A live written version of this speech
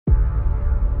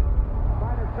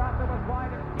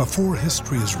Before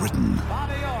history is written,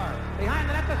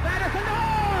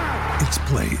 it's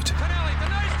played.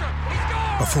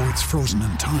 Before it's frozen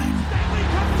in time,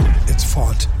 it's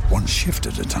fought one shift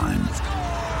at a time.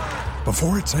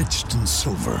 Before it's etched in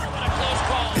silver,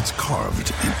 it's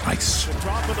carved in ice.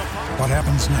 What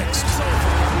happens next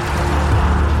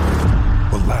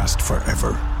will last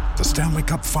forever. The Stanley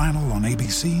Cup Final on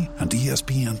ABC and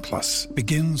ESPN Plus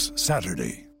begins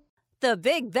Saturday. The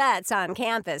Big Bets on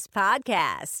Campus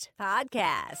podcast. All right,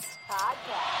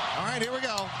 here we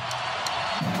go.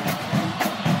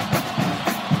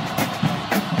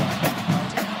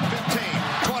 15,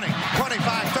 20,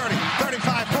 25, 30,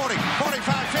 35, 40,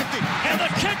 45, 50. And the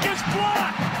kick is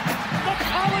blocked. The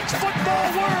college football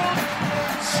world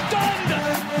stunned.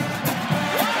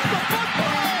 What the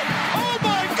football? Oh,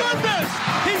 my goodness.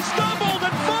 He stumbled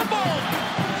and fumbled.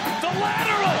 The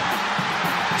lateral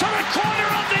to the corner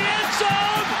of the end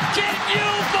zone. Can you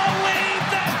believe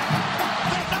that?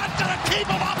 They're not going to keep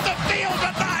him off the field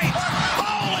tonight.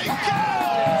 Holy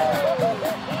cow.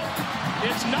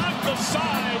 It's not the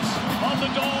size of the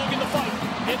dog in the fight.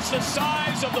 It's the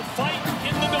size of the fight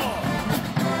in the dog.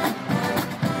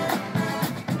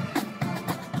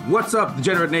 What's up,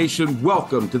 Degenerate Nation?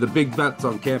 Welcome to the Big Bets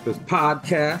on Campus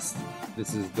podcast.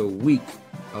 This is the Week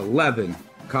 11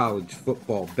 college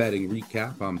football betting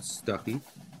recap. I'm Stucky.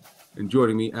 And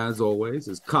joining me, as always,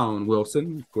 is Colin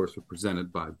Wilson. Of course, we're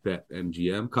presented by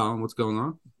BetMGM. Colin, what's going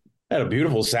on? I had a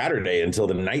beautiful Saturday until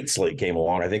the night slate came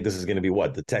along. I think this is going to be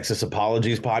the Texas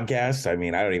Apologies podcast? I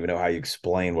mean, I don't even know how you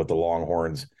explain what the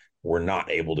Longhorns were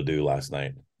not able to do last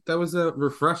night. That was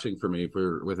refreshing for me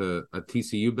with a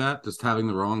TCU bet, just having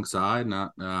the wrong side.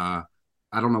 I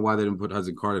don't know why they didn't put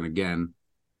Hudson Card in again.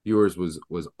 Yours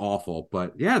was awful,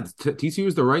 but yeah, TCU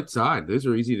is the right side. Those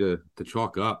are easy to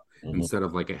chalk up instead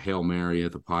of like a Hail Mary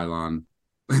at the pylon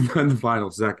in the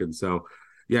final second. So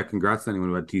yeah, congrats to anyone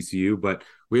who had TCU, but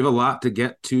we have a lot to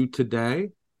get to today,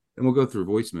 and we'll go through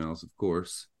voicemails, of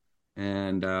course,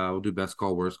 and we'll do best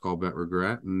call, worst call, bet,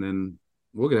 regret, and then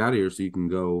we'll get out of here so you can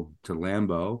go to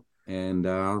Lambeau and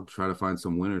try to find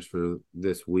some winners for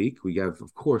this week. We have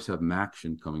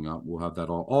Maction coming up. We'll have that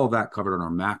all of that covered on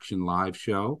our Maction live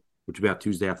show, which will be out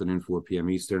Tuesday afternoon, 4 p.m.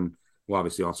 Eastern. We'll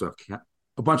obviously also have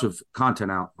a bunch of content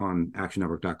out on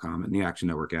actionnetwork.com and the Action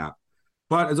Network app.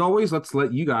 But as always, let's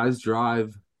let you guys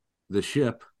drive the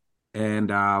ship and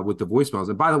with the voicemails.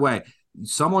 And by the way,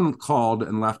 someone called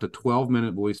and left a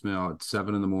 12-minute voicemail at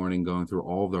 7 in the morning going through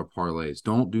all of their parlays.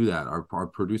 Don't do that. Our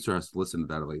producer has to listen to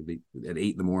that at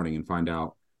 8 in the morning and find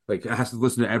out. Has to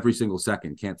listen to every single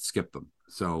second. Can't skip them.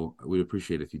 So we'd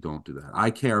appreciate it if you don't do that.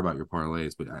 I care about your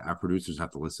parlays, but our producers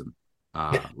have to listen.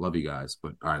 Love you guys.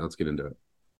 But all right, let's get into it.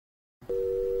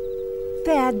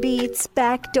 Bad beats,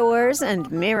 backdoors,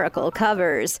 and miracle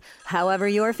covers. However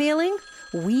you're feeling,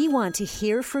 we want to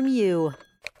hear from you.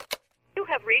 You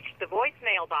have reached the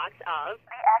voicemail box of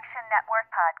the Action Network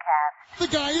podcast. The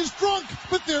guy is drunk,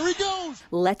 but there he goes.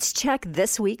 Let's check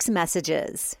this week's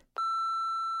messages.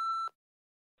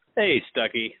 Hey,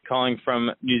 Stucky, calling from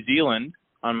New Zealand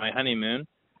on my honeymoon.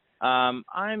 I'm,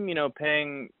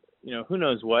 paying, who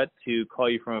knows what to call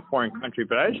you from a foreign country,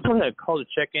 but I just wanted to call to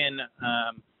check in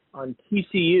on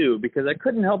TCU because I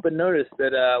couldn't help but notice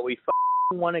that we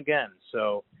won again.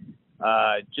 So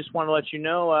just want to let you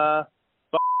know,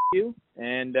 you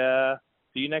and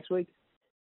see you next week.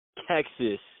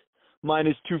 Texas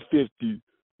minus 250,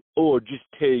 or just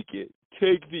take it.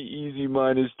 Take the easy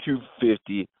minus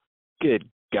 250. Good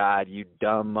God, you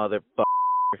dumb motherfucker.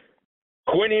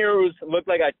 Quinn Ewers looked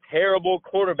like a terrible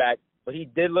quarterback, but he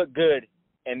did look good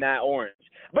in that orange.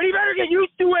 But he better get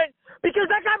used to it because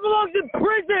that guy belongs in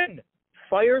prison.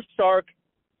 Fire Sark,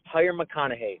 hire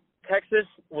McConaughey. Texas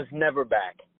was never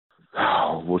back.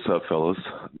 What's up, fellas?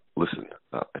 Listen,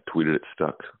 I tweeted at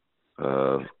Stuck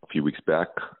a few weeks back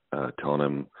telling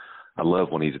him I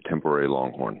love when he's a temporary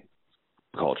Longhorn.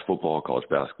 College football, college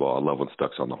basketball, I love when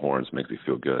Stuck's on the horns. Makes me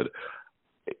feel good.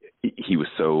 He was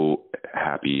so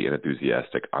happy and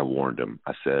enthusiastic. I warned him.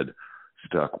 I said,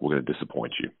 Stuck, we're going to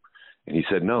disappoint you. And he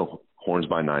said, no, horns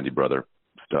by 90, brother.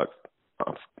 Stuck,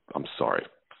 I'm sorry.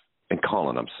 And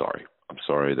Colin, I'm sorry. I'm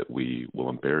sorry that we will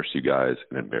embarrass you guys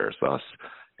and embarrass us,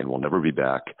 and we'll never be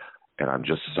back. And I'm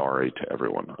just sorry to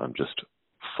everyone. I'm just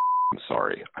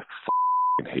sorry. I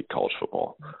hate college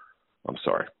football. I'm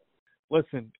sorry.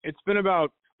 Listen, it's been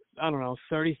about,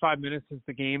 35 minutes since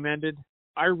the game ended.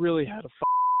 I really had a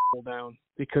pull down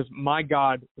because, my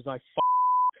God, was I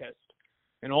pissed.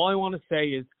 And all I want to say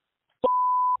is,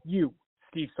 you,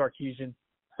 Steve Sarkisian.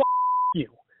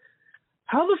 You.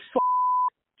 How the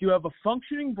do you have a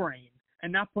functioning brain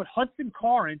and not put Hudson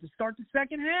Carr in to start the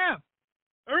second half?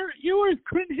 Ewers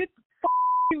couldn't hit the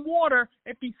fucking water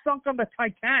if he sunk on the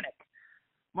Titanic.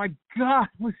 My God,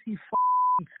 was he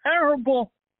fucking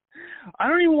terrible. I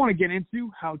don't even want to get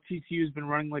into how TCU has been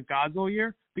running like gods all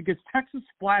year because Texas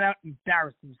flat out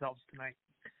embarrassed themselves tonight.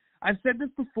 I've said this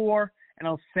before, and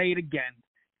I'll say it again.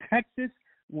 Texas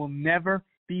will never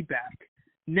be back.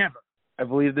 Never. I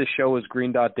believe this show was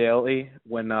Green Dot Daily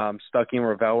when Stuckey and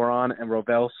Ravel were on, and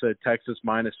Ravel said Texas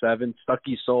 -7.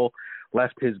 Stuckey's soul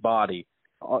left his body.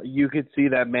 You could see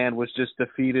that man was just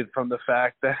defeated from the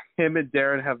fact that him and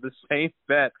Darren have the same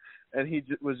bet, and he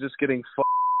was just getting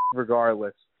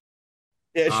regardless.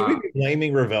 Yeah, should we be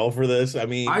blaming Ravel for this? I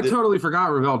mean, I totally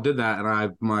forgot Ravel did that,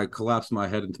 and I collapsed my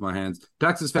head into my hands.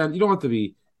 Texas fan, you don't have to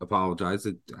be apologized.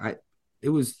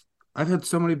 I've had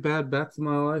so many bad bets in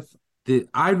my life that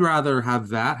I'd rather have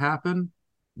that happen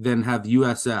than have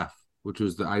USF, which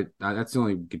was that's the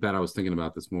only bet I was thinking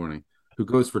about this morning, who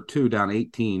goes for 2 down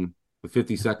 18 with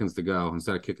 50 seconds to go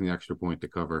instead of kicking the extra point to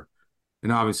cover.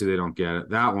 And obviously they don't get it.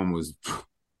 That one was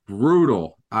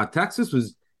brutal. Texas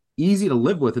was easy to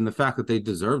live with in the fact that they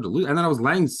deserved to lose. And then I was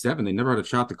laying 7. They never had a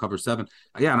shot to cover 7.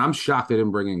 Yeah, and I'm shocked they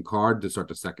didn't bring in Card to start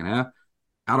the second half.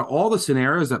 Out of all the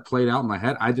scenarios that played out in my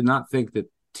head, I did not think that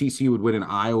TCU would win an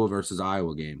Iowa versus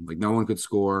Iowa game. Like, no one could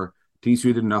score.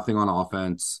 TCU did nothing on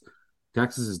offense.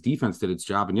 Texas's defense did its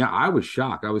job. And yeah, I was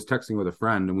shocked. I was texting with a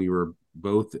friend, and we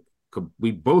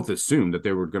both assumed that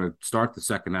they were going to start the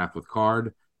second half with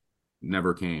Card.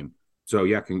 Never came. So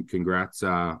yeah, congrats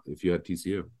if you had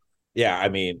TCU. Yeah, I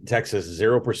mean, Texas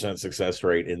 0% success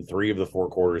rate in 3 of the 4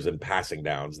 quarters in passing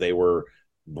downs. They were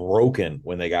broken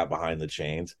when they got behind the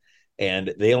chains,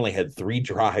 and they only had 3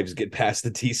 drives get past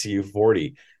the TCU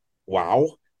 40.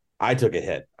 Wow. I took a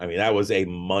hit. I mean, that was a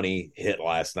money hit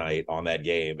last night on that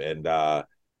game, and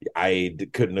I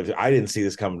didn't see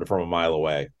this coming from a mile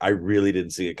away. I really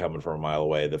didn't see it coming from a mile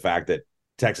away. The fact that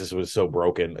Texas was so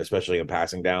broken, especially in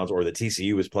passing downs, or the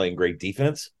TCU was playing great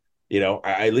defense. You know,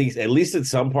 at least at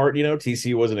some part, you know,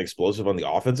 TCU wasn't explosive on the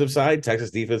offensive side.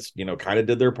 Texas defense, you know, kind of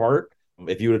did their part.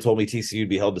 If you would have told me TCU would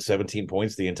be held to 17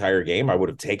 points the entire game, I would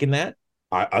have taken that.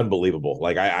 Unbelievable.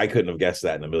 Like, I couldn't have guessed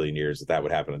that in a million years that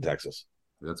would happen in Texas.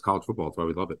 That's college football. That's why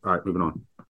we love it. All right, moving on.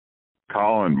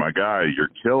 Colin, my guy,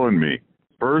 you're killing me.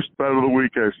 First bet of the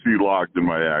week I see locked in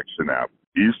my action app.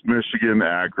 East Michigan,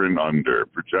 Akron under.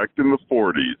 Projecting the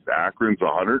 40s. Akron's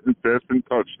 105th in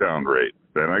touchdown rate.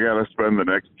 Then I got to spend the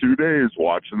next 2 days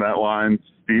watching that line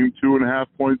steam 2.5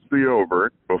 points to the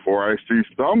over before I see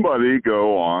somebody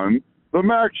go on the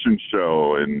Maction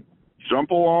show and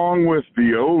jump along with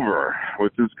the over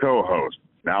with his co-host.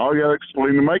 Now I got to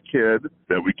explain to my kid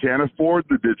that we can't afford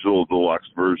the digital deluxe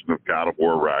version of God of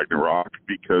War Ragnarok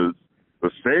because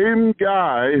the same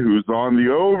guy who's on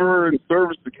the over and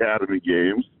Service Academy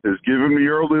games is giving me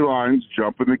early lines,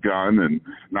 jumping the gun, and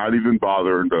not even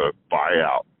bothering to buy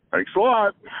out. Thanks a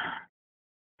lot.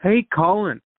 Hey,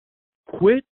 Colin,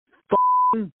 quit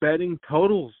f***ing betting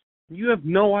totals. You have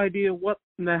no idea what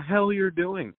in the hell you're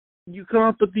doing. You come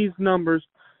up with these numbers.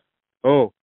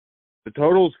 Oh, the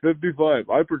total's 55.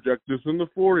 I project this in the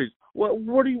 40s.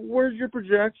 Where's your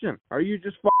projection? Are you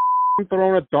just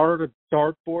throwing a dart at a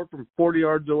dartboard from 40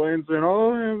 yards away and saying,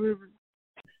 oh,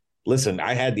 listen,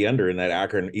 I had the under in that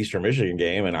Akron Eastern Michigan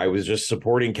game, and I was just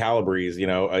supporting Calabrese, you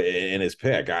know, in his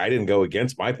pick. I didn't go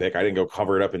against my pick. I didn't go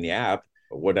cover it up in the app.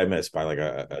 What did I miss by like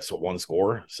a 1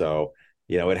 score? So,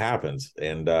 you know, it happens.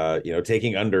 And, you know,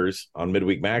 taking unders on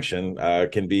midweek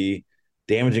Maction can be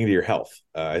damaging to your health.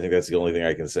 I think that's the only thing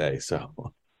I can say. So,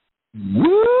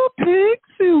 woo, pig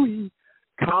suey.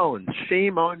 Colin,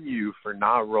 shame on you for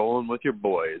not rolling with your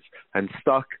boys and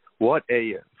stuck. What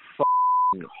a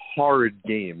horrid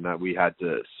game that we had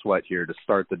to sweat here to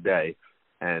start the day.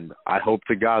 And I hope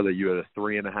to God that you had a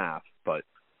 3.5. But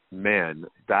man,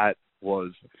 that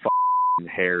was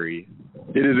hairy.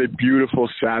 It is a beautiful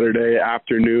Saturday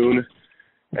afternoon.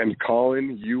 And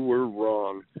Colin, you were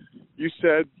wrong. You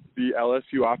said the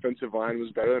LSU offensive line was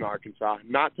better than Arkansas.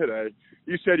 Not today.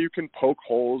 You said you can poke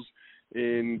holes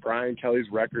in Brian Kelly's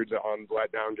records on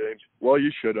letdown games. Well,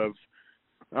 you should have.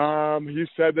 You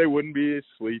said they wouldn't be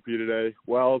sleepy today.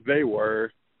 Well, they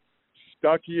were.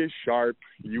 Stuckey is sharp.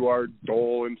 You are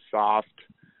dull and soft.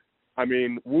 I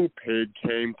mean, Woo Pig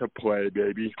came to play,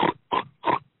 baby.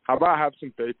 How about have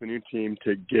some faith in your team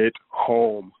to get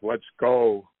home? Let's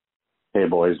go. Hey,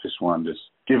 boys, just wanted to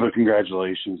give a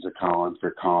congratulations to Colin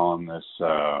for calling this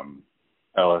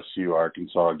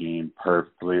LSU-Arkansas game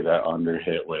perfectly. That under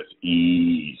hit with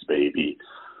ease, baby.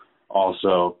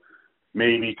 Also,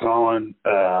 maybe Colin,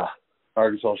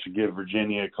 Arkansas should give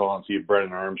Virginia a call and see if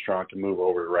Brennan Armstrong can move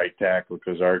over to right tackle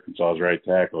because Arkansas's right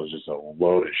tackle is just a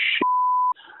load of shit.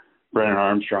 Brennan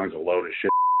Armstrong's a load of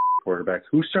shit quarterback.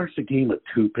 Who starts the game with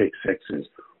 2 pick sixes?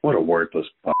 What a worthless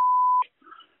All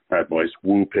right, boys.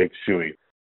 Woo pick suey.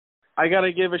 I got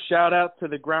to give a shout-out to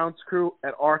the grounds crew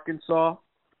at Arkansas.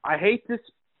 I hate to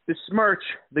besmirch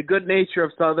the good nature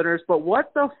of Southerners, but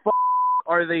what the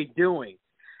are they doing?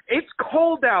 It's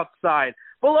cold outside,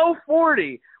 below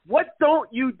 40. What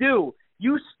don't you do?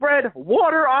 You spread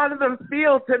water onto the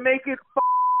field to make it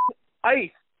ice.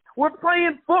 We're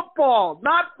playing football,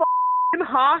 not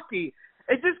hockey.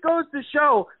 It just goes to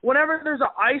show, whenever there's an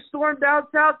ice storm down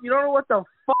south, you don't know what the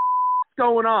is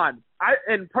going on.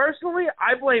 And personally,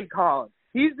 I blame Colin.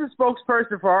 He's the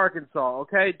spokesperson for Arkansas,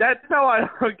 okay? That's how I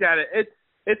look at it.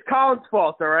 It's Colin's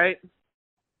fault, all right?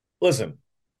 Listen,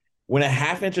 when a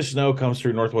half-inch of snow comes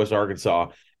through northwest Arkansas,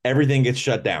 everything gets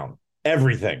shut down.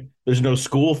 Everything. There's no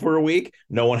school for a week.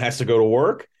 No one has to go to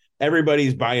work.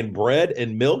 Everybody's buying bread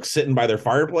and milk, sitting by their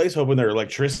fireplace, hoping their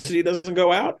electricity doesn't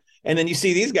go out. And then you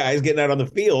see these guys getting out on the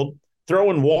field,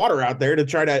 throwing water out there to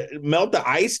try to melt the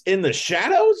ice in the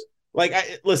shadows.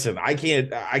 Listen, I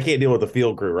can't deal with the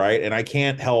field crew, right? And I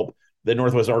can't help that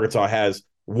Northwest Arkansas has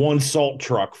one salt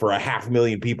truck for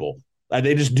 500,000 people.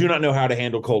 They just do not know how to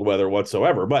handle cold weather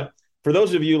whatsoever. But for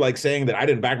those of you saying that I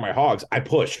didn't back my Hogs, I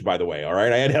pushed, by the way. All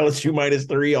right. I had LSU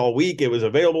 -3 all week. It was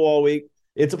available all week.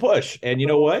 It's a push. And you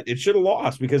know what? It should have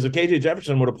lost, because if KJ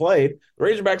Jefferson would have played, the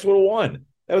Razorbacks would have won.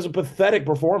 That was a pathetic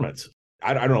performance.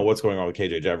 I don't know what's going on with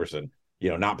KJ Jefferson,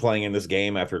 not playing in this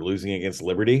game after losing against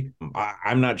Liberty.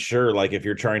 I'm not sure, if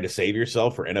you're trying to save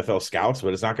yourself for NFL scouts,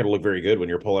 but it's not going to look very good when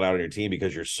you're pulling out on your team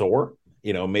because you're sore.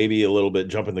 Maybe a little bit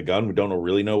jumping the gun. We don't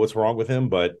really know what's wrong with him,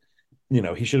 but,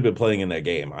 he should have been playing in that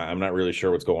game. I'm not really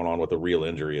sure what's going on, what the real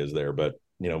injury is there. But,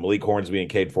 Malik Hornsby and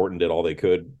Cade Fortin did all they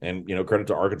could. And, credit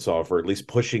to Arkansas for at least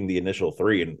pushing the initial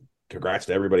 3. And congrats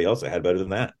to everybody else that had better than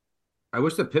that. I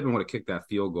wish that Pittman would have kicked that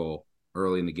field goal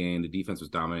early in the game. The defense was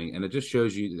dominating. And it just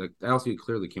shows you, LSU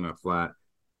clearly came out flat.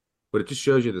 But it just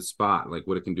shows you the spot,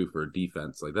 what it can do for a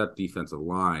defense. That defensive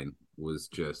line was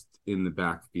just in the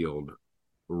backfield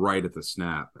right at the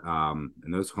snap. And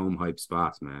those home hype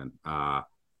spots, man.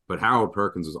 But Harold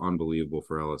Perkins was unbelievable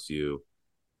for LSU.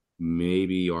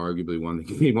 Maybe arguably won the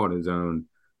game on his own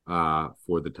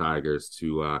for the Tigers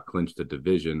to clinch the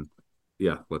division.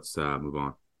 Yeah, let's move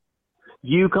on.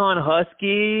 UConn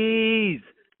Huskies.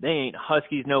 They ain't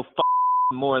Huskies no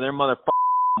more. They're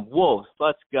wolves.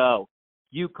 Let's go.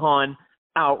 UConn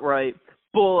outright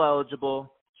bowl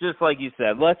eligible, just like you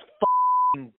said. Let's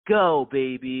go,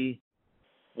 baby.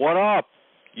 What up?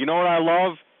 You know what I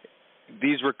love?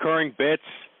 These recurring bits,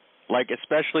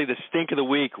 especially the stink of the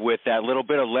week with that little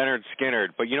bit of Leonard Skinner.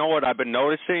 But you know what I've been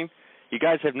noticing? You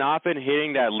guys have not been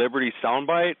hitting that Liberty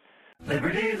soundbite.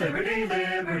 Liberty, liberty,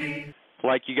 liberty.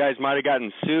 You guys might have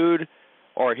gotten sued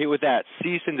or hit with that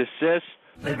cease and desist.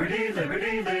 Liberty,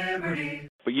 liberty, liberty.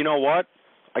 But you know what?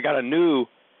 I got a new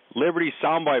Liberty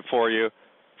soundbite for you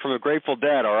from the Grateful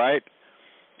Dead, all right?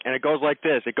 And it goes like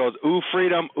this. It goes, ooh,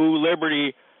 freedom, ooh,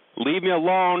 liberty, leave me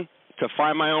alone to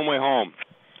find my own way home.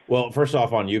 Well, first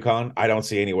off, on UConn, I don't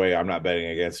see any way I'm not betting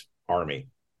against Army,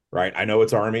 right? I know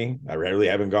it's Army. I really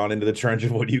haven't gone into the trench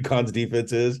of what UConn's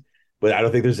defense is, but I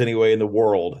don't think there's any way in the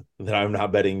world that I'm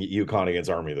not betting UConn against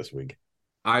Army this week.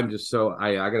 I'm just so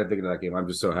I got to dig into that game. I'm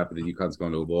just so happy that UConn's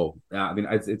going to a bowl. I mean,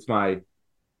 it's my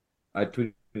I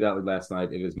tweeted out last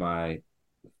night. It is my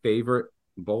favorite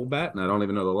bowl bet, and I don't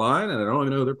even know the line, and I don't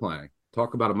even know who they're playing.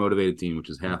 Talk about a motivated team, which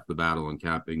is half the battle in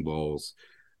capping bowls.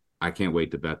 I can't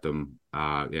wait to bet them.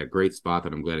 Great spot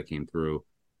that I'm glad it came through.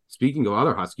 Speaking of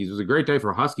other Huskies, it was a great day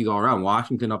for Huskies all around.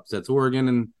 Washington upsets Oregon,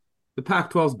 and the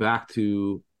Pac-12's back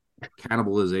to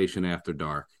cannibalization after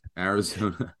dark.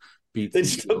 Arizona beats. They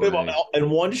just took them all in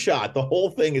one shot. The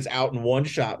whole thing is out in one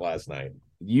shot last night.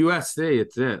 USC,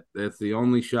 it's it. It's the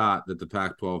only shot that the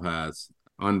Pac-12 has.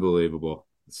 Unbelievable.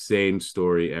 Same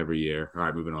story every year. All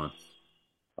right, moving on.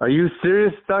 Are you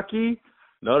serious, Stucky?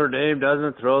 Notre Dame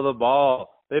doesn't throw the ball.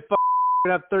 They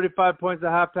have 35 points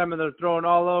at halftime, and they're throwing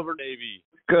all over Navy.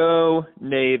 Go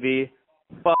Navy.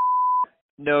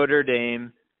 Notre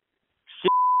Dame.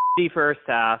 Shitty first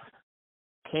half.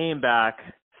 Came back.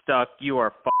 Stuck. You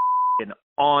are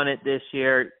on it this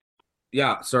year.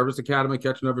 Yeah, Service Academy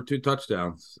catching over 2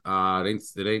 touchdowns.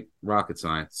 It ain't rocket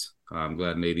science. I'm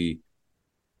glad Navy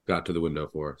got to the window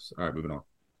for us. All right, moving on.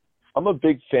 I'm a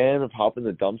big fan of hopping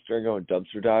the dumpster and going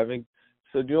dumpster diving.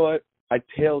 So do you know what? I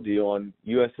tailed you on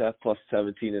USF plus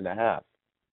 17.5.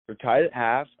 They're tied at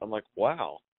half. I'm like,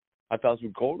 wow, I thought it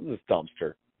was gold in this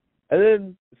dumpster. And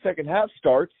then the second half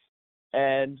starts,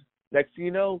 and next thing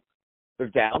you know, they're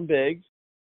down big,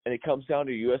 and it comes down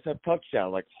to USF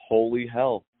touchdown. Like, holy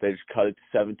hell, they just cut it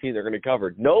to 17. They're going to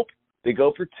cover. Nope, They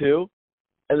go for 2,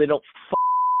 and they don't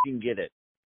fucking get it.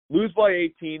 Lose by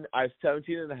 18. I have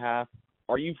 17.5.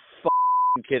 Are you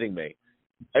fucking kidding me?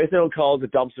 I guess they don't call it the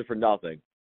dumpster for nothing.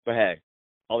 But hey,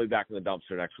 I'll be back in the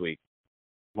dumpster next week.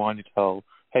 Wanted to tell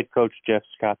head coach Jeff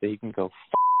Scott that he can go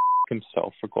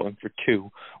himself for going for 2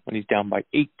 when he's down by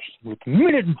 18 with a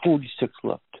minute and 46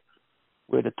 left.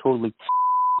 Way to totally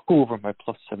over my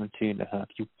plus 17.5,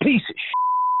 you piece of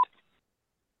shit.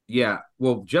 Yeah,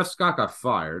 well, Jeff Scott got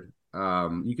fired.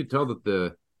 You could tell that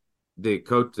the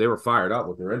coach, they were fired up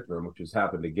with their interim, which has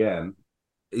happened again.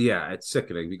 Yeah, it's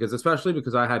sickening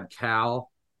because I had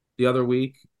Cal the other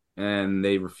week and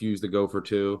they refused to go for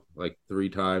 2 like 3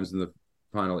 times in the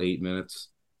final 8 minutes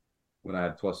when I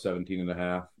had plus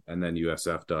 17.5, and then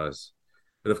USF does.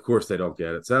 But of course they don't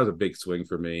get it. So that was a big swing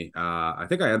for me. I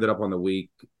think I ended up on the week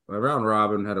round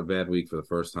robin, had a bad week for the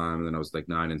first time, and then I was like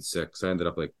 9-6. I ended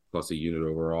up like plus a unit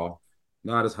overall.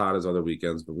 Not as hot as other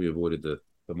weekends, but we avoided the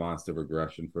monster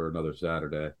regression for another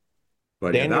Saturday.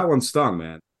 But yeah, that one stung,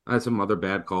 man. I had some other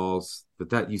bad calls, but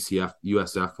that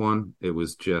USF one, it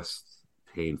was just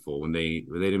painful when they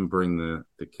didn't bring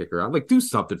the kicker out. Like, do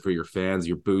something for your fans,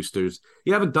 your boosters.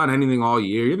 You haven't done anything all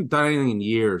year. You haven't done anything in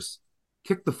years.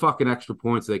 Kick the fucking extra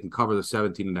points so they can cover the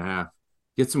 17.5.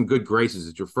 Get some good graces.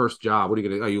 It's your first job. What are you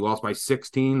going to do? You lost by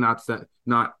 16, not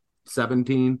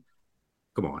 17?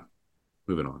 Come on.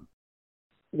 Moving on.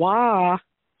 Why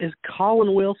is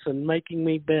Colin Wilson making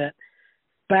me bet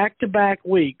back-to-back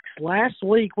weeks? Last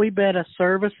week we bet a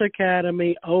Service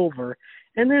Academy over,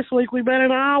 and this week we bet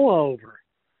an Iowa over.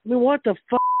 I mean, what the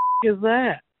fuck is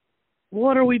that?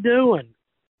 What are we doing?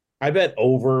 I bet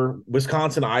over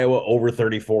Wisconsin, Iowa over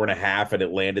 34.5, and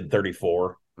it landed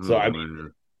 34. So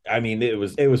I mean, it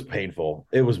was painful.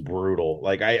 It was brutal.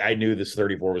 Like I knew this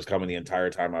 34 was coming the entire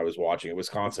time I was watching it.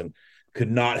 Wisconsin could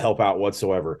not help out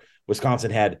whatsoever.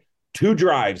 Wisconsin had 2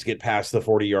 drives get past the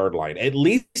 40-yard line. At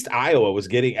least Iowa was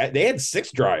getting. They had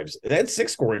 6 drives. They had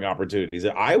 6 scoring opportunities.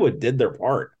 Iowa did their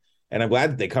part, and I'm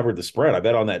glad that they covered the spread. I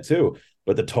bet on that too.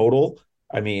 But the total,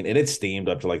 I mean, and it steamed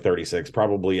up to like 36.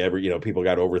 Probably people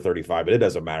got over 35, but it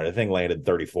doesn't matter. The thing landed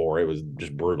 34. It was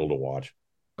just brutal to watch.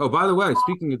 Oh, by the way,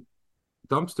 speaking of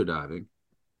dumpster diving,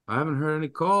 I haven't heard any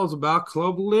calls about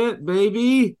Club Lit,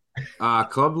 baby.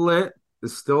 Club Lit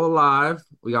is still alive.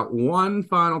 We got one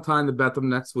final time to bet them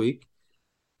next week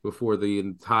before the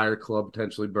entire club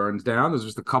potentially burns down. There's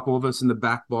just a couple of us in the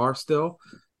back bar still.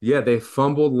 Yeah, they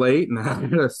fumbled late and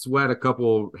had to sweat a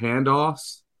couple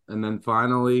handoffs, and then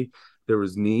finally there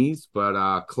was knees.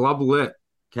 But Club Lit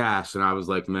cash, and I was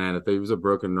like, man, if there was a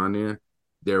broken run here,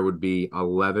 there would be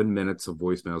 11 minutes of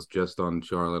voicemails just on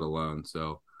Charlotte alone.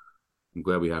 So I'm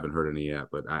glad we haven't heard any yet,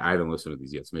 but I haven't listened to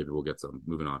these yet, so maybe we'll get some.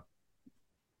 Moving on.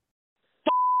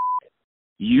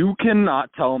 You cannot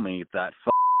tell me that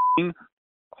fucking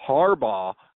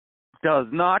Harbaugh does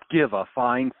not give a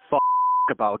flying fuck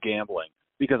about gambling,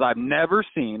 because I've never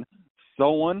seen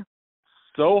someone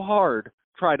so hard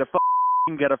try to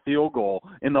fucking get a field goal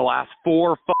in the last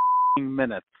 4 fucking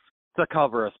minutes to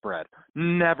cover a spread.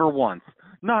 Never once.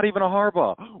 Not even a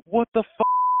Harbaugh. What the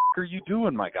fuck are you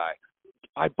doing, my guy?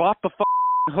 I bought the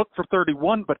fucking hook for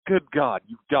 31, but good God,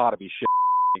 you've got to be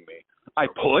shitting me. I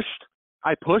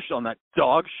pushed on that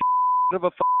dog shit of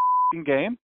a fucking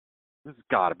game. This has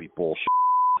got to be bullshit.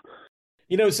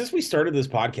 Since we started this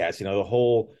podcast, the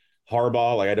whole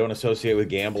Harbaugh, like, I don't associate with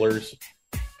gamblers.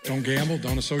 Don't gamble.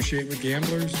 Don't associate with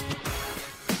gamblers.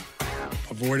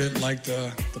 Avoid it like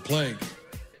the plague.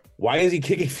 Why is he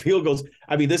kicking field goals?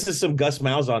 I mean, this is some Gus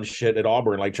Malzahn shit at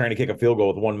Auburn, like trying to kick a field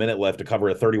goal with 1 minute left to cover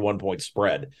a 31-point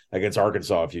spread against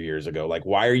Arkansas a few years ago. Like,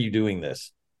 why are you doing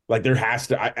this? Like, there has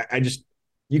to.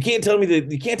 You can't tell me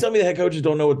the head coaches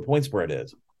don't know what the point spread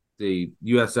is. The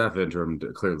USF interim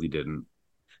clearly didn't.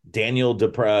 Daniel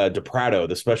DePrato,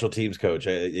 the special teams coach,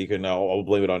 I'll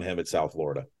blame it on him at South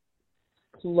Florida.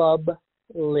 Club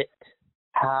Lit.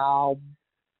 How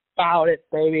about it,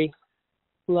 baby?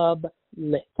 Club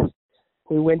Lit.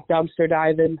 We went dumpster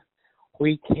diving.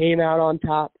 We came out on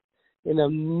top in the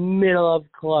middle of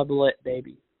Club Lit,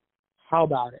 baby. How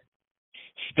about it?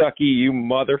 Stucky, you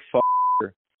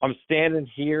motherfucker. I'm standing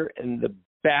here in the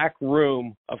back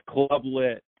room of Club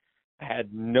Lit. I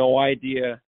had no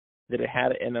idea that it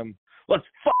had it in them. Let's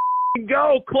fucking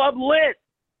go, Club Lit!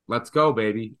 Let's go,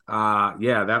 baby.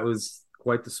 Yeah, that was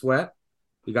quite the sweat.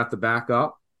 We got the back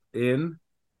up in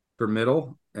for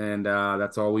middle, and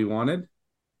that's all we wanted.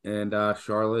 And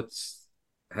Charlotte's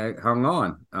hung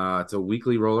on. It's a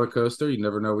weekly roller coaster. You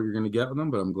never know what you're going to get with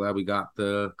them, but I'm glad we got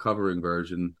the covering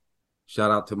version. Shout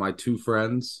out to my 2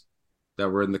 friends that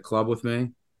were in the club with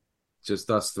me. Just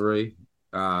us 3.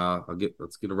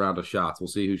 Let's get a round of shots. We'll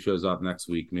see who shows up next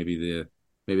week. Maybe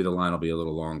the line will be a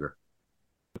little longer.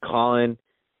 Colin,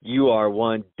 you are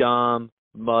one dumb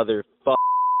motherfucker.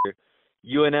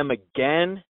 UNM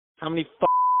again? How many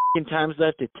fucking times do I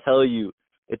have to tell you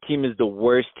the team is the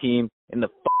worst team in the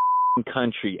fucking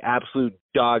country? Absolute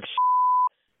dog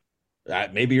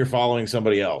shit. Maybe you're following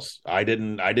somebody else. I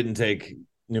didn't take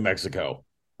New Mexico,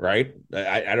 right?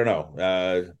 I don't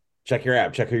know. Check your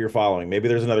app. Check who you're following. Maybe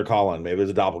there's another Colin. Maybe there's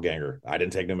a doppelganger. I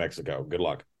didn't take New Mexico. Good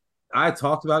luck. I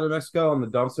talked about New Mexico on the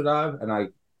dumpster dive, and I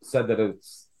said that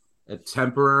it's a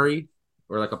temporary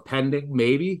or like a pending,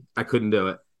 maybe. I couldn't do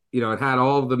it. It had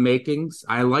all of the makings.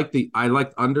 I liked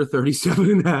under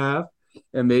 37.5,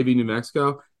 and maybe New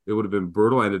Mexico. It would have been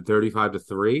brutal. I ended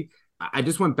 35-3. I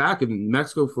just went back, and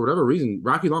Mexico, for whatever reason,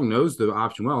 Rocky Long knows the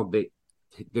option well.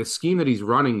 The scheme that he's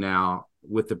running now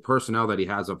with the personnel that he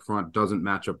has up front doesn't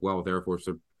match up well with Air Force.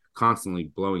 They're constantly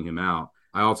blowing him out.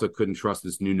 I also couldn't trust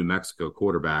this New Mexico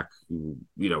quarterback who,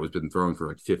 has been throwing for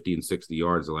like 50 and 60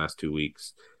 yards the last 2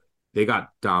 weeks. They got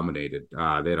dominated. They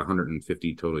had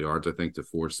 150 total yards, I think, to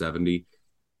 470.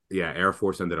 Yeah, Air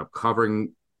Force ended up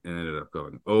covering and ended up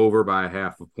going over by a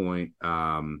half a point.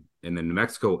 And then New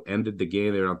Mexico ended the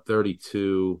game. They were on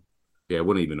 32. Yeah, it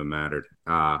wouldn't even have mattered.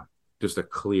 Just a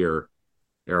clear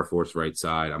Air Force right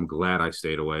side. I'm glad I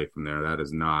stayed away from there. That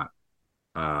is not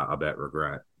a bet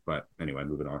regret. But anyway,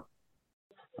 moving on.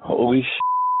 Holy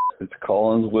shit. It's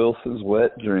Collins Wilson's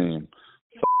wet dream.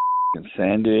 F***ing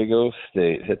San Diego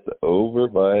State hit the over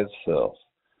by itself.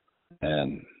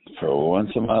 And for once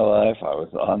in my life, I was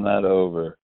on that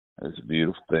over. It was a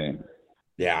beautiful thing.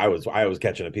 Yeah, I was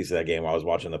catching a piece of that game. I was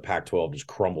watching the Pac-12 just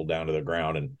crumble down to the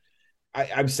ground, and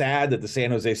I'm sad that the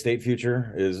San Jose State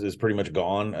future is pretty much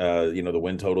gone. The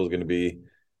win total is going to be,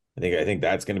 I think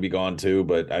that's going to be gone too.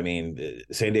 But I mean,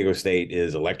 San Diego State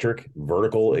is electric,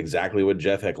 vertical, exactly what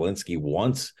Jeff Hecklinski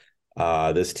wants.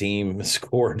 This team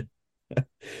scored.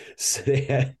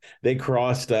 They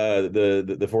crossed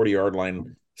the 40-yard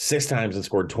line 6 times and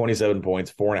scored 27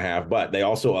 points, 4.5. But they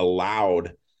also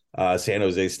allowed San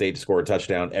Jose State to score a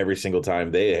touchdown every single time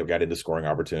they have got into scoring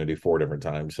opportunity 4 different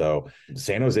times. So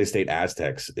San Jose State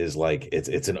Aztecs is like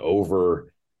it's an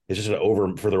over. It's just an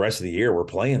over for the rest of the year. We're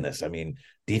playing this. I mean,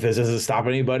 defense doesn't stop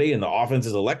anybody, and the offense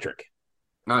is electric.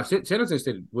 San Jose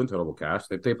State win total will cash.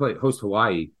 They play host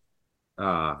Hawaii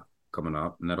coming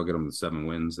up, and that'll get them to 7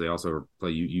 wins. They also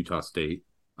play Utah State.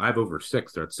 I have over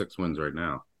 6. They're at 6 wins right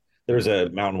now. There's a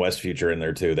Mountain West future in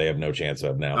there too. They have no chance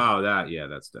of now. Oh,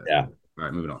 that's dead. Yeah. All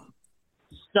right, moving on.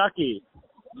 Stucky,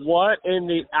 what in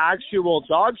the actual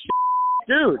dog shit?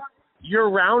 Dude, you're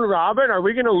round robin. Are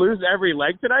we going to lose every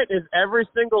leg tonight? Is every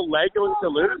single leg going to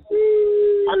lose?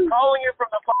 I'm calling you from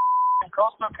the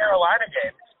Coastal Carolina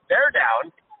game. They're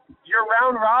down. Your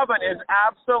round robin is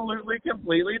absolutely,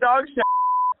 completely dog shit.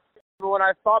 When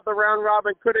I thought the round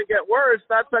robin couldn't get worse,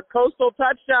 that's a Coastal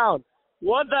touchdown.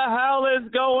 What the hell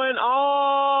is going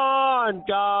on?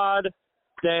 God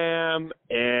damn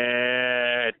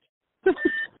it.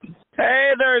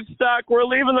 Hey there, Stuck. We're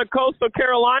leaving the Coastal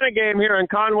Carolina game here in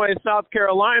Conway, South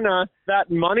Carolina. That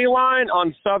money line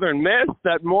on Southern Miss,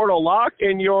 that mortal lock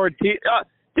in your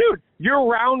dude, your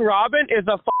round robin is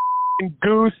a f***ing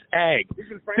goose egg.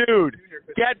 Dude,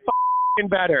 get f***ing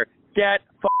better. Get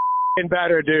f***ing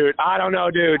better, dude. I don't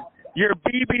know, dude. Your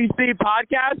BBC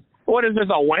podcast? What is this,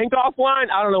 a wank-off line?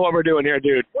 I don't know what we're doing here,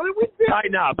 dude. What are we doing?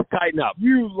 Tighten up.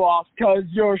 You lost because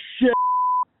you're shit.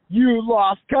 You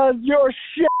lost because you're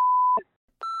shit.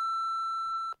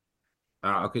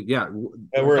 Okay, yeah.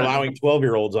 And we're allowing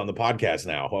 12-year-olds on the podcast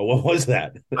now. What was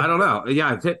that? I don't know.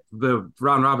 Yeah, it hit the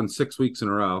round robin 6 weeks in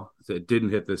a row. It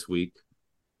didn't hit this week.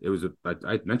 It was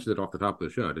I mentioned it off the top of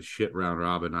the show. It a shit round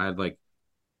robin.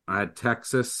 I had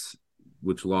Texas,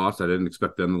 which lost. I didn't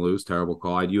expect them to lose. Terrible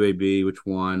call. I had UAB, which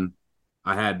won.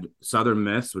 I had Southern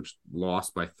Miss, which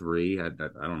lost by 3. I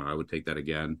don't know. I would take that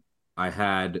again. I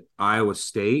had Iowa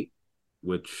State,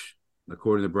 which,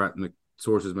 according to Brett and the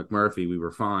sources McMurphy, we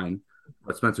were fine.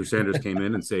 But Spencer Sanders came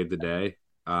in and saved the day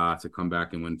to come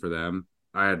back and win for them.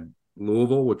 I had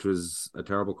Louisville, which was a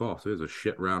terrible call. So it was a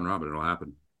shit round robin. It'll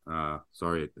happen.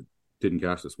 Sorry it didn't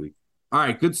cash this week. All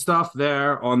right, good stuff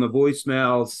there on the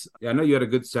voicemails. Yeah, I know you had a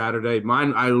good Saturday.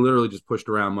 Mine, I literally just pushed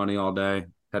around money all day.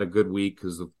 Had a good week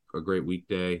because of a great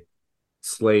weekday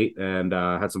slate, and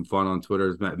had some fun on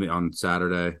Twitter. Met me on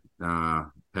Saturday,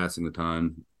 passing the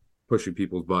time, pushing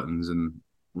people's buttons and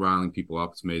riling people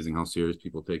up. It's amazing how serious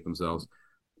people take themselves.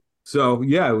 So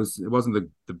yeah, it wasn't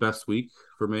the best week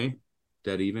for me.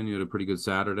 Dead even. You had a pretty good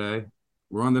Saturday.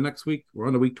 We're on the next week. We're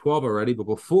on the week 12 already. But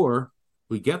before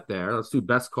we get there, let's do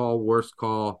best call, worst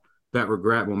call, Bet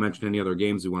regret. We'll mention any other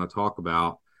games we want to talk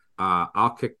about.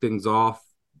 I'll kick things off.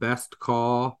 Best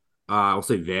call. I'll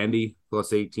say Vandy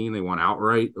plus 18. They won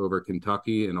outright over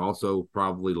Kentucky and also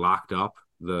probably locked up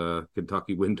the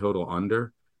Kentucky win total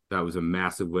under. That was a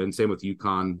massive win. Same with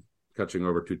UConn catching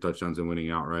over 2 touchdowns and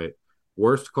winning outright.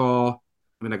 Worst call.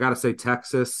 I mean, I got to say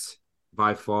Texas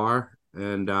by far.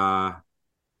 And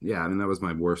yeah, I mean, that was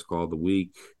my worst call of the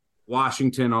week.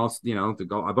 Washington also,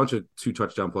 a bunch of 2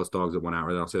 touchdown plus dogs that went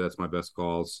outright. I'll say that's my best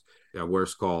calls. Yeah,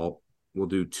 worst call. We'll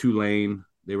do Tulane.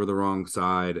 They were the wrong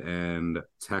side, and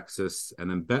Texas, and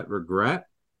then Bet Regret.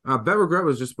 Bet Regret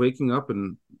was just waking up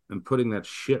and putting that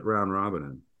shit round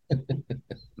robin in.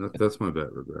 That's my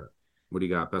Bet Regret. What do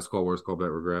you got? Best call, worst call,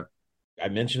 Bet Regret. I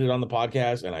mentioned it on the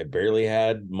podcast, and I barely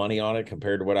had money on it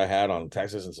compared to what I had on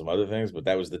Texas and some other things, but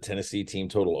that was the Tennessee team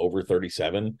total over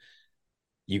 37.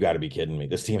 You got to be kidding me.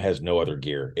 This team has no other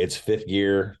gear. It's 5th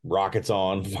gear, rockets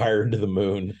on, fire into the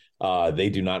moon. They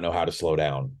do not know how to slow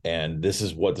down. And this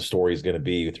is what the story is going to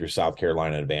be through South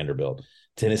Carolina and Vanderbilt.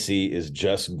 Tennessee is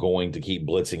just going to keep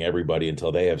blitzing everybody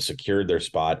until they have secured their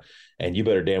spot. And you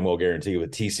better damn well guarantee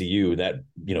with TCU that,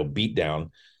 beat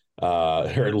down, or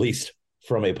at least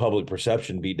from a public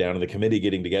perception beat down, and the committee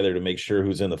getting together to make sure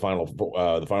who's in the final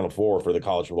 4 for the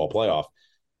college football playoff.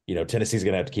 Tennessee's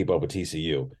going to have to keep up with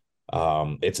TCU.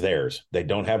 It's theirs. They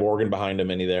don't have Oregon behind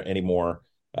them anymore.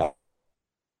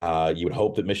 You would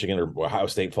hope that Michigan or Ohio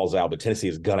State falls out, but Tennessee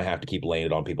is going to have to keep laying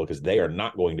it on people because they are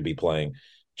not going to be playing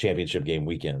championship game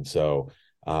weekend. So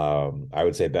I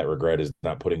would say Bet Regret is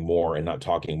not putting more and not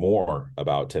talking more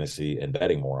about Tennessee and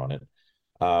betting more on it.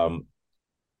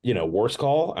 Worst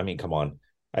call. I mean, come on.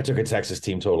 I took a Texas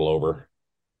team total over,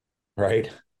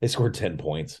 right? They scored 10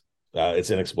 points.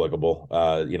 It's inexplicable.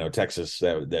 Texas,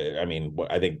 I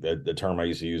think the term I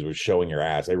used to use was showing your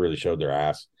ass. They really showed their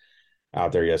ass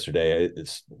out there yesterday.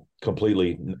 It's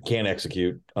completely can't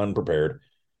execute, unprepared.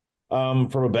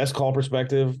 From a best call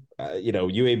perspective,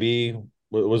 UAB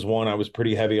was one I was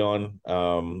pretty heavy on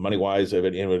money-wise,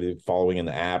 following in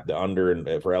the app, the under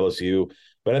and for LSU.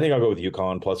 But I think I'll go with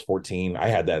UConn plus 14. I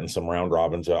had that in some round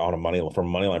robins from a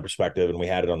moneyline perspective, and we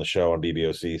had it on the show on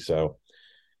BBOC. So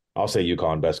I'll say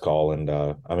UConn best call, and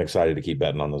I'm excited to keep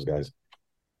betting on those guys.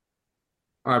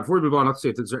 All right, before we move on, let's see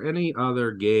if there's any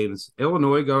other games.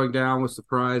 Illinois going down was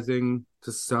surprising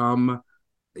to some.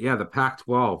 Yeah, the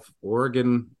Pac-12,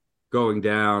 Oregon going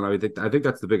down. I think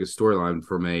that's the biggest storyline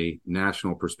from a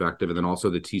national perspective, and then also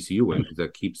the TCU win because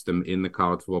that keeps them in the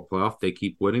college football playoff. They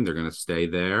keep winning; they're going to stay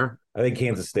there. I think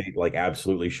Kansas State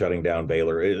absolutely shutting down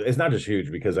Baylor. It's not just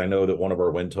huge because I know that one of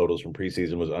our win totals from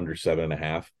preseason was under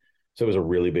 7.5, so it was a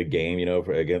really big game.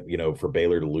 For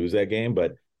Baylor to lose that game,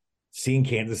 but seeing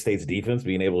Kansas State's defense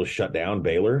being able to shut down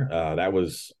Baylor, that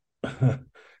was a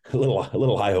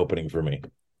little eye-opening for me.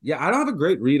 Yeah, I don't have a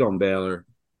great read on Baylor.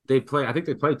 I think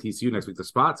they play TCU next week. The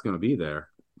spot's going to be there.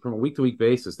 From a week-to-week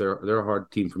basis, they're a hard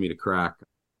team for me to crack.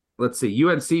 Let's see.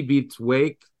 UNC beats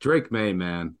Wake. Drake May,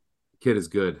 man. Kid is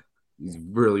good. He's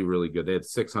really, really good. They had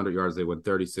 600 yards. They went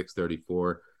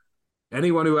 36-34.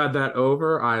 Anyone who had that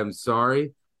over, I am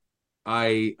sorry.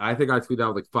 I think I tweeted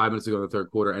out 5 minutes ago in the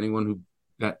third quarter. Anyone who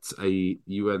bets a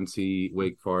UNC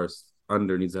Wake Forest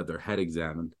under needs to have their head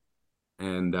examined.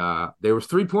 And there was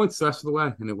 3 points the rest of the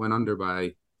way, and it went under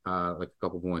by a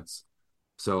couple points.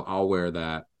 So I'll wear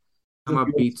that.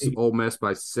 Alabama beats Ole Miss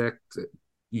by 6.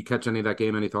 You catch any of that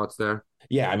game? Any thoughts there?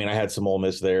 Yeah, I mean, I had some Ole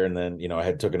Miss there, and then I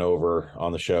had taken over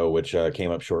on the show, which came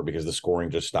up short because the scoring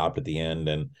just stopped at the end.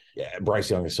 And yeah,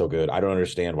 Bryce Young is so good. I don't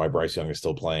understand why Bryce Young is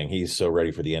still playing. He's so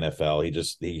ready for the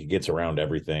NFL. He gets around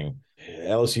everything.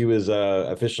 LSU is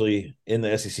officially in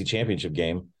the SEC championship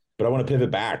game, but I want to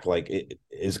pivot back.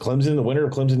 Is Clemson the winner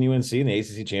of Clemson UNC in the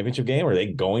ACC championship game? Are they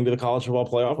going to the college football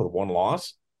playoff with one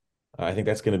loss? I think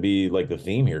that's going to be the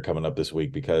theme here coming up this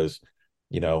week because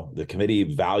the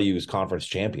committee values conference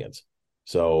champions.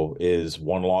 So is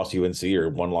one loss UNC or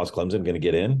one loss Clemson going to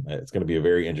get in? It's going to be a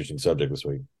very interesting subject this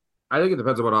week. I think it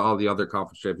depends on what all the other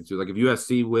conference champions do. If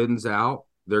USC wins out,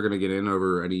 they're going to get in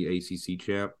over any ACC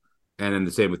champ. And then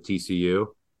the same with TCU,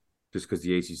 just because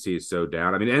the ACC is so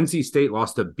down. I mean, NC State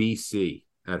lost to BC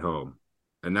at home.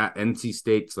 And that NC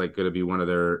State's going to be one of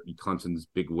their Clemson's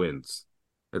big wins.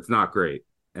 It's not great.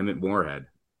 Emmett Moorhead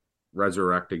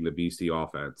resurrecting the BC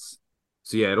offense.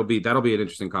 So yeah, that'll be an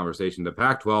interesting conversation. The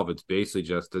Pac-12, it's basically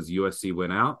just, does USC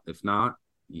win out? If not,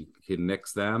 you can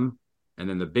nix them. And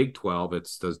then the Big 12,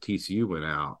 it's, does TCU win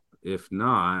out? If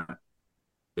not,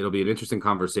 it'll be an interesting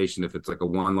conversation if it's a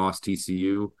one-loss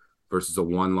TCU versus a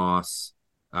one-loss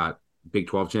Big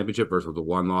 12 championship versus a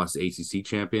one-loss ACC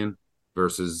champion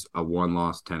versus a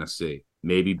one-loss Tennessee.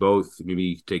 maybe both,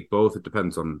 maybe take both. It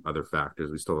depends on other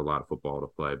factors. We still have a lot of football to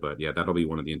play, but yeah, that'll be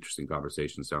one of the interesting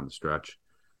conversations down the stretch.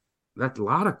 That's a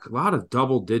lot of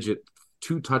double-digit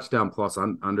 2-touchdown plus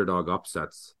underdog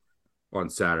upsets on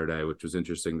Saturday, which was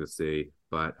interesting to see.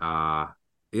 But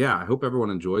yeah, I hope everyone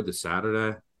enjoyed the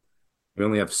Saturday. We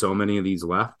only have so many of these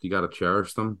left. You got to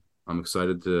cherish them. I'm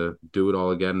excited to do it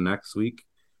all again next week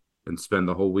and spend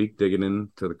the whole week digging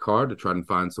into the card to try and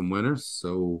find some winners.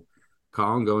 So,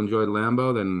 Colin, go enjoy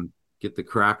Lambeau, then get the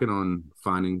cracking on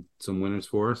finding some winners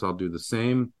for us. I'll do the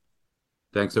same.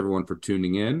 Thanks, everyone, for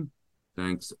tuning in.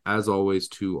 Thanks, as always,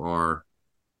 to our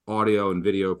audio and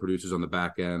video producers on the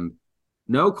back end.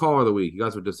 No call of the week. You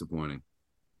guys were disappointing.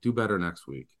 Do better next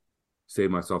week.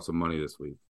 Save myself some money this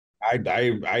week.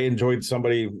 I enjoyed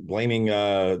somebody blaming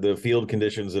the field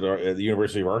conditions at the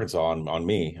University of Arkansas on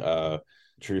me.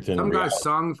 Truth and some reality. Guys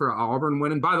sung for Auburn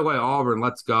winning. By the way, Auburn,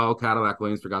 let's go. Cadillac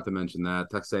Lanes, forgot to mention that.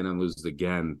 Texas A&M loses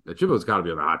again. The Chibbo's got to be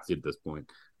on the hot seat at this point.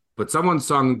 But someone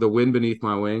sung "The Wind Beneath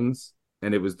My Wings,"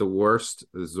 and it was the worst.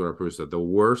 This is what our producer said. The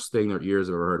worst thing their ears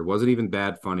have ever heard. It wasn't even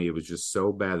bad funny. It was just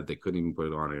so bad that they couldn't even put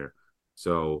it on air.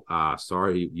 So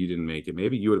sorry you didn't make it.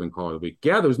 Maybe you would have been called of the week.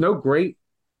 Yeah, there's no great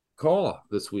call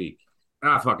this week.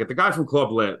 Fuck it. The guy from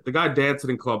Club Lit. The guy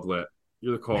dancing in Club Lit.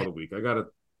 You're the call of the week. I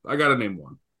gotta name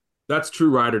one. That's true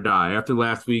ride or die. After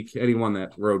last week, anyone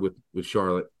that rode with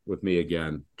Charlotte with me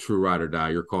again, true ride or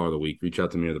die, your call of the week. Reach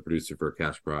out to me or the producer for a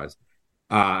cash prize.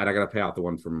 And I got to pay out the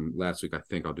one from last week. I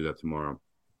think I'll do that tomorrow.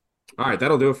 All right,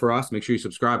 that'll do it for us. Make sure you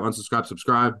subscribe, unsubscribe,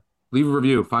 subscribe. Leave a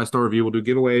review, 5-star review. We'll do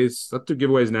giveaways. Let's do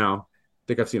giveaways now. I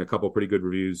think I've seen a couple pretty good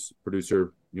reviews.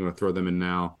 Producer, you want to throw them in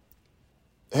now?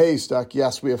 Hey, Stuck.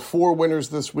 Yes, we have 4 winners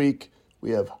this week.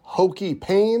 We have Hokey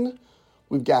Payne.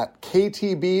 We've got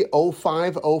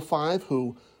KTB0505,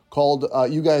 who called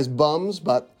you guys bums,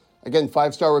 but again,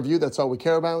 5-star review. That's all we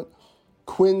care about.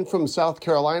 Quinn from South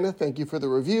Carolina, thank you for the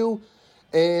review.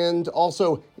 And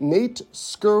also Nate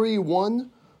Scurry1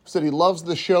 said he loves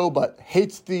the show, but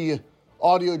hates the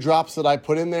audio drops that I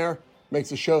put in there.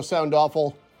 Makes the show sound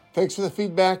awful. Thanks for the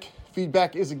feedback.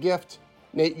 Feedback is a gift.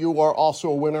 Nate, you are also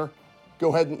a winner.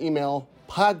 Go ahead and email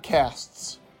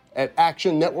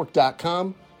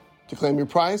podcasts@actionnetwork.com to claim your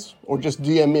prize, or just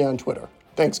DM me on Twitter.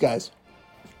 Thanks, guys.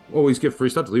 Always give free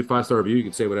stuff. To leave 5-star review. You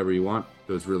can say whatever you want.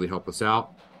 Those really help us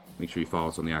out. Make sure you follow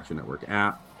us on the Action Network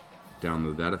app.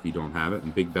 Download that if you don't have it.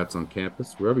 And Big Bets on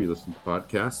Campus, wherever you listen to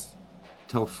podcasts.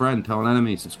 Tell a friend, tell an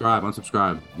enemy, subscribe,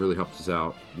 unsubscribe. Really helps us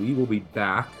out. We will be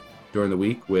back during the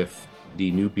week with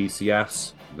the new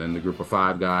BCS. Then the group of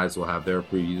 5 guys will have their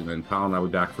previews. And then Colin and I will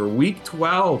be back for week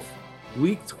 12.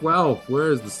 Week 12.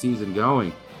 Where is the season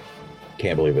going?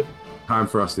 Can't believe it. Time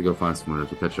for us to go find some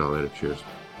winners. We'll catch y'all later. Cheers.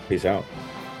 Peace out.